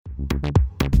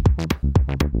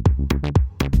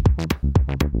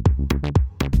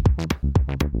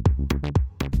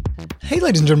Hey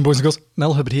ladies and gentlemen, boys and girls,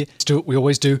 Mel Herbert here. Let's do what we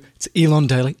always do. It's Elon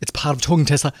Daily. It's part of Talking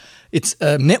Tesla. It's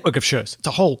a network of shows. It's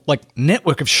a whole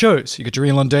network of shows. You got your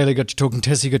Elon Daily, you got your Talking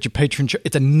Tesla, you got your Patreon show.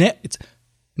 It's a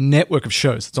network of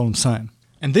shows. That's all I'm saying.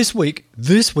 And this week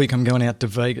I'm going out to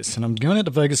Vegas. And I'm going out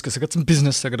to Vegas because I've got some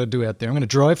business I've got to do out there. I'm going to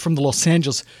drive from the Los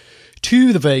Angeles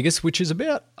to the Vegas, which is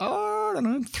about,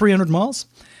 300 miles.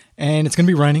 And it's going to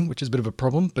be raining, which is a bit of a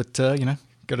problem, but,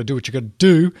 got to do what you got to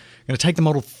do. I'm going to take the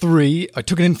Model 3. I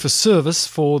took it in for service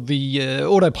for the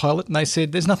autopilot, and they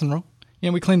said there's nothing wrong.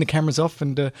 We cleaned the cameras off,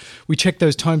 and we checked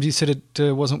those times you said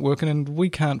it wasn't working, and we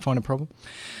can't find a problem.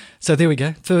 So there we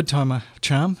go. Third time a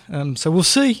charm. So we'll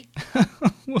see.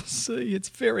 We'll see. It's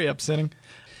very upsetting.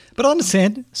 But I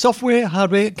understand. Software,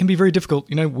 hardware can be very difficult.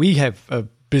 We have a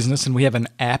business, and we have an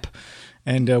app,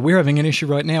 and we're having an issue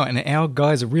right now, and our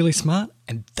guys are really smart,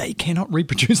 and they cannot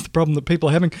reproduce the problem that people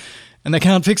are having, and they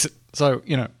can't fix it. So,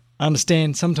 I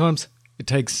understand sometimes it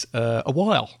takes a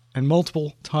while and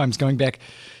multiple times going back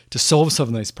to solve some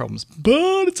of these problems,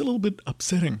 but it's a little bit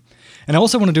upsetting. And I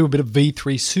also want to do a bit of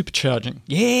V3 supercharging.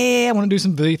 Yeah, I want to do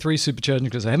some V3 supercharging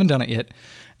because I haven't done it yet,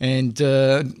 and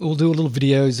we'll do a little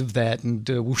videos of that, and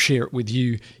we'll share it with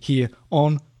you here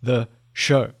on the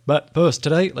show. But first,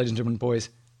 today, ladies and gentlemen, boys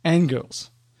and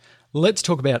girls, let's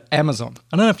talk about Amazon.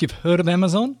 I don't know if you've heard of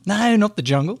Amazon. No, not the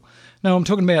jungle. No, I'm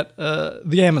talking about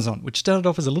the Amazon, which started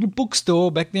off as a little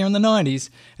bookstore back there in the 90s,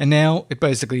 and now it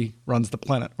basically runs the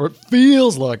planet, or it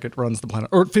feels like it runs the planet,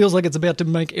 or it feels like it's about to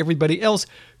make everybody else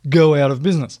go out of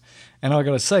business. And I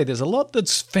got to say, there's a lot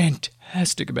that's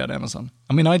fantastic about Amazon.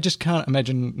 I mean, I just can't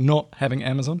imagine not having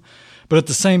Amazon, but at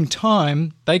the same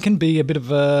time, they can be a bit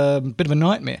of a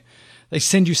nightmare. They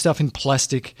send you stuff in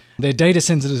plastic. Their data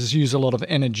centers use a lot of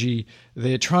energy.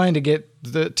 They're trying to get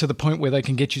to the point where they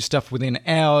can get you stuff within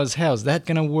hours. How's that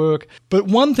going to work? But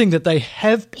one thing that they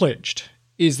have pledged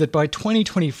is that by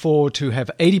 2024 to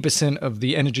have 80% of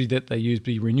the energy that they use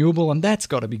be renewable, and that's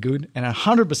got to be good, and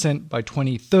 100% by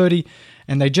 2030.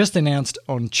 And they just announced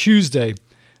on Tuesday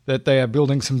that they are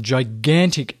building some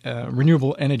gigantic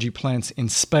renewable energy plants in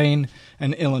Spain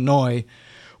and Illinois,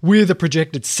 with a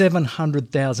projected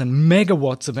 700,000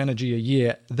 megawatts of energy a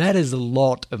year. That is a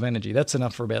lot of energy. That's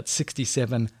enough for about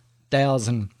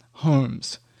 67,000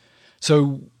 homes.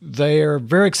 So they're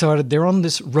very excited. They're on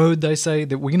this road, they say,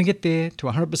 that we're going to get there to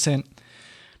 100%.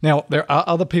 Now, there are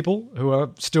other people who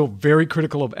are still very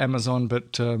critical of Amazon,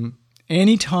 but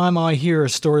anytime I hear a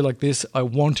story like this, I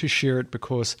want to share it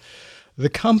because the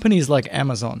companies like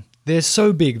Amazon, they're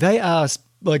so big. They are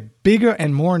bigger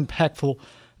and more impactful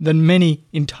than many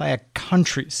entire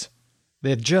countries.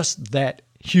 They're just that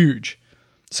huge.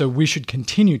 So we should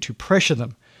continue to pressure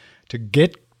them to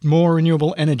get more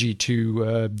renewable energy,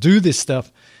 to do this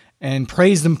stuff, and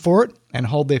praise them for it and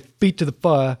hold their feet to the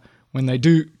fire when they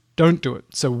don't do it.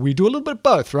 So we do a little bit of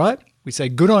both, right? We say,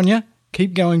 good on you,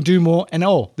 keep going, do more, and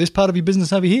this part of your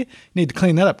business over here, you need to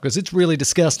clean that up because it's really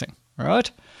disgusting, all right?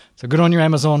 So good on you,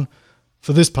 Amazon,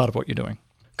 for this part of what you're doing.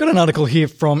 Got an article here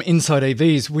from Inside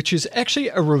AVs, which is actually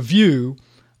a review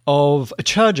of a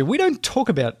charger. We don't talk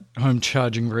about home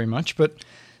charging very much, but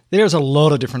there's a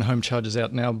lot of different home chargers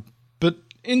out now. But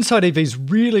Inside AVs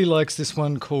really likes this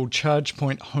one called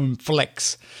ChargePoint Home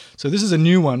Flex. So this is a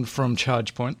new one from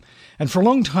ChargePoint. And for a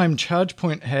long time,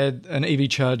 ChargePoint had an EV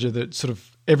charger that sort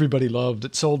of everybody loved.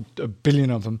 It sold 1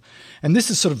 billion of them. And this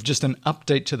is sort of just an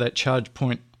update to that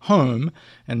ChargePoint Home.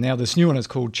 And now this new one is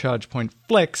called ChargePoint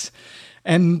Flex.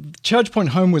 And ChargePoint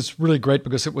Home was really great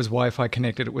because it was Wi-Fi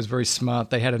connected. It was very smart.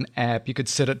 They had an app. You could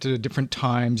set it to different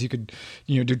times. You could,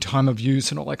 do time of use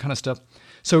and all that kind of stuff.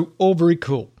 So all very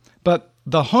cool. But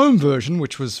the home version,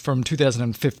 which was from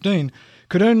 2015,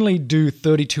 could only do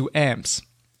 32 amps.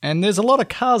 And there's a lot of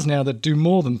cars now that do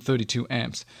more than 32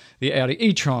 amps. The Audi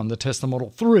e-tron, the Tesla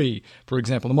Model 3, for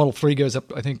example. The Model 3 goes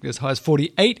up, I think, as high as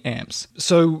 48 amps.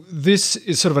 So this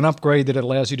is sort of an upgrade that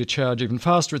allows you to charge even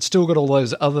faster. It's still got all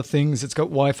those other things. It's got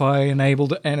Wi-Fi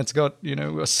enabled, and it's got,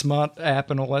 a smart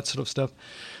app and all that sort of stuff.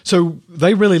 So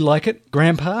they really like it.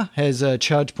 Grandpa has a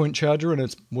ChargePoint charger, and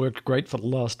it's worked great for the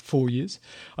last 4 years.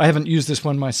 I haven't used this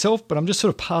one myself, but I'm just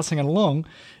sort of passing it along.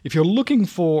 If you're looking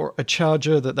for a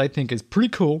charger that they think is pretty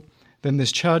cool, then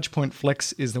this ChargePoint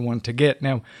Flex is the one to get.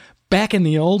 Now, back in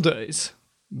the old days,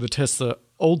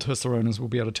 old Tesla owners will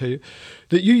be able to tell you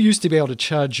that you used to be able to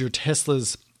charge your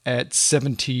Teslas at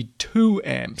 72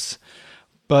 amps,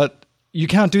 but you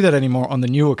can't do that anymore on the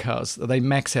newer cars. They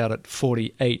max out at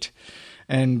 48.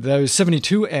 And those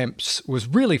 72 amps was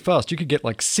really fast. You could get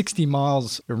like 60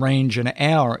 miles range an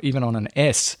hour, even on an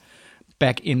S.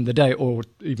 back in the day, or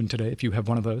even today if you have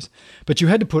one of those. But you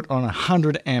had to put on a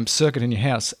 100 amp circuit in your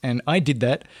house, and I did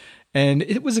that, and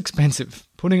it was expensive.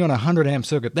 Putting on a 100 amp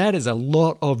circuit, that is a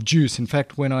lot of juice. In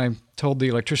fact, when I told the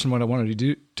electrician what I wanted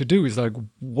to do, he's like,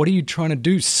 what are you trying to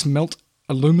do, smelt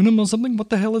aluminum or something?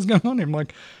 What the hell is going on? I'm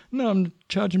like, no, I'm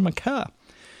charging my car.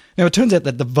 Now, it turns out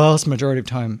that the vast majority of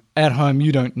time at home,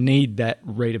 you don't need that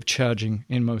rate of charging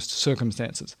in most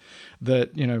circumstances.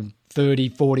 That, 30,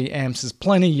 40 amps is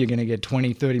plenty. You're going to get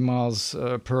 20, 30 miles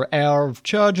per hour of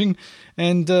charging.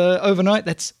 And overnight,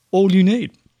 that's all you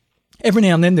need. Every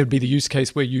now and then, there'd be the use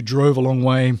case where you drove a long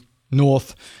way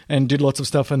north and did lots of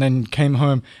stuff and then came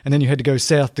home, and then you had to go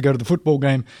south to go to the football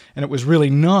game. And it was really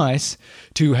nice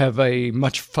to have a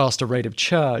much faster rate of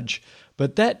charge.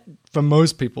 But that, for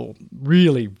most people,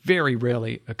 really very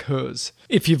rarely occurs.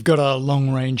 If you've got a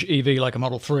long-range EV like a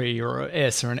Model 3 or an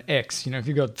S or an X, if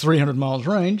you've got 300 miles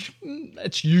range,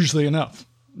 that's usually enough.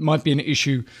 Might be an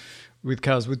issue with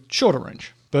cars with shorter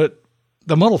range. But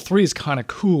the Model 3 is kind of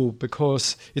cool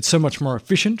because it's so much more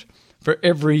efficient. For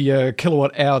every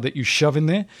kilowatt hour that you shove in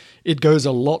there, it goes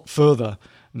a lot further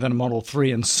than a Model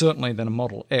 3 and certainly than a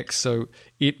Model X. So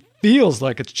it feels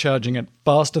like it's charging at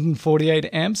faster than 48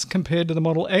 amps compared to the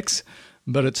Model X,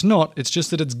 but it's not. It's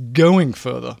just that it's going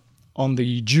further on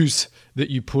the juice that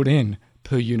you put in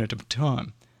per unit of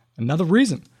time. Another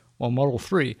reason why Model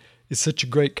 3 is such a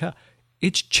great car,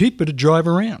 it's cheaper to drive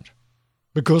around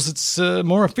because it's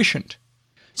more efficient.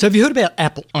 So have you heard about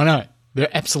Apple? I know,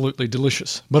 they're absolutely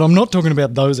delicious, but I'm not talking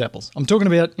about those apples. I'm talking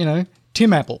about,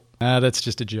 Tim Apple. That's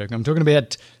just a joke. I'm talking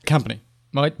about a company.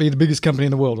 Might be the biggest company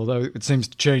in the world, although it seems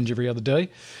to change every other day.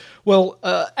 Well,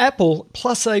 Apple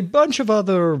plus a bunch of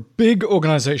other big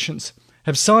organizations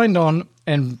have signed on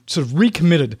and sort of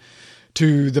recommitted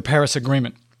to the Paris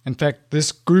Agreement. In fact,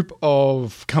 this group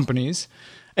of companies,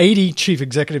 80 chief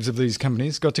executives of these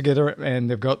companies got together and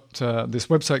they've got this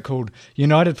website called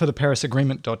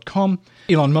unitedfortheparisagreement.com.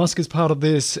 Elon Musk is part of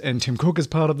this and Tim Cook is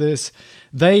part of this.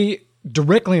 They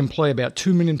directly employ about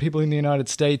 2 million people in the United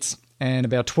States and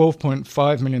about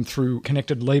 12.5 million through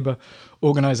connected labor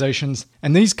organizations.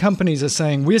 And these companies are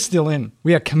saying, we're still in.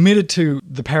 We are committed to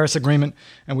the Paris Agreement,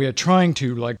 and we are trying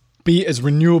to be as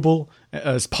renewable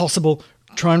as possible,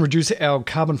 try and reduce our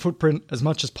carbon footprint as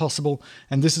much as possible.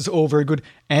 And this is all very good.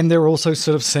 And they're also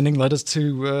sort of sending letters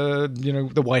to,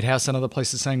 the White House and other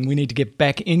places saying, we need to get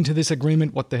back into this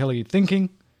agreement. What the hell are you thinking?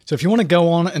 So if you want to go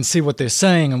on and see what they're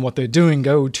saying and what they're doing,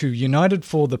 go to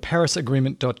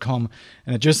unitedfortheparisagreement.com,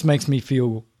 and it just makes me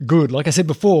feel good. Like I said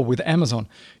before with Amazon,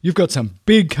 you've got some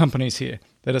big companies here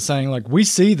that are saying, we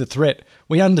see the threat,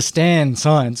 we understand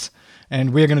science,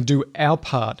 and we're going to do our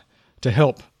part to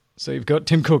help. So you've got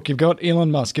Tim Cook, you've got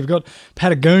Elon Musk, you've got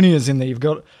Patagonia's in there, you've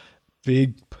got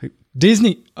big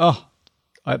Disney. Oh,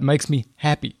 it makes me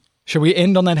happy. Shall we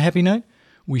end on that happy note?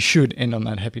 We should end on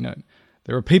that happy note.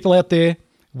 There are people out there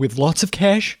with lots of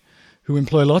cash, who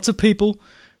employ lots of people,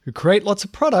 who create lots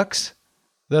of products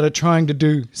that are trying to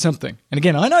do something. And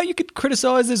again, I know you could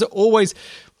criticize, there's always,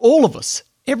 all of us,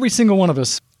 every single one of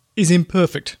us is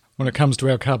imperfect when it comes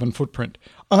to our carbon footprint.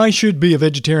 I should be a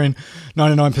vegetarian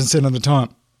 99% of the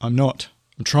time. I'm not.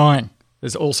 I'm trying.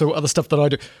 There's also other stuff that I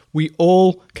do. We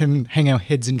all can hang our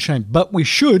heads in shame, but we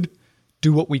should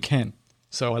do what we can.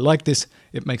 So I like this.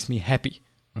 It makes me happy.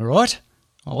 All right?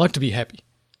 I like to be happy.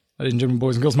 Ladies and gentlemen,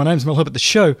 boys and girls, my name's Mel Herbert. The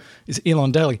show is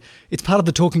Elon Daily. It's part of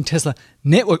the Talking Tesla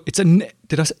network. It's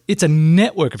a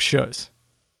network of shows.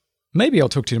 Maybe I'll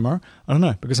talk to you tomorrow. I don't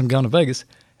know, because I'm going to Vegas.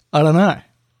 I don't know.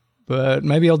 But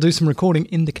maybe I'll do some recording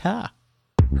in the car.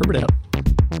 Herbert out.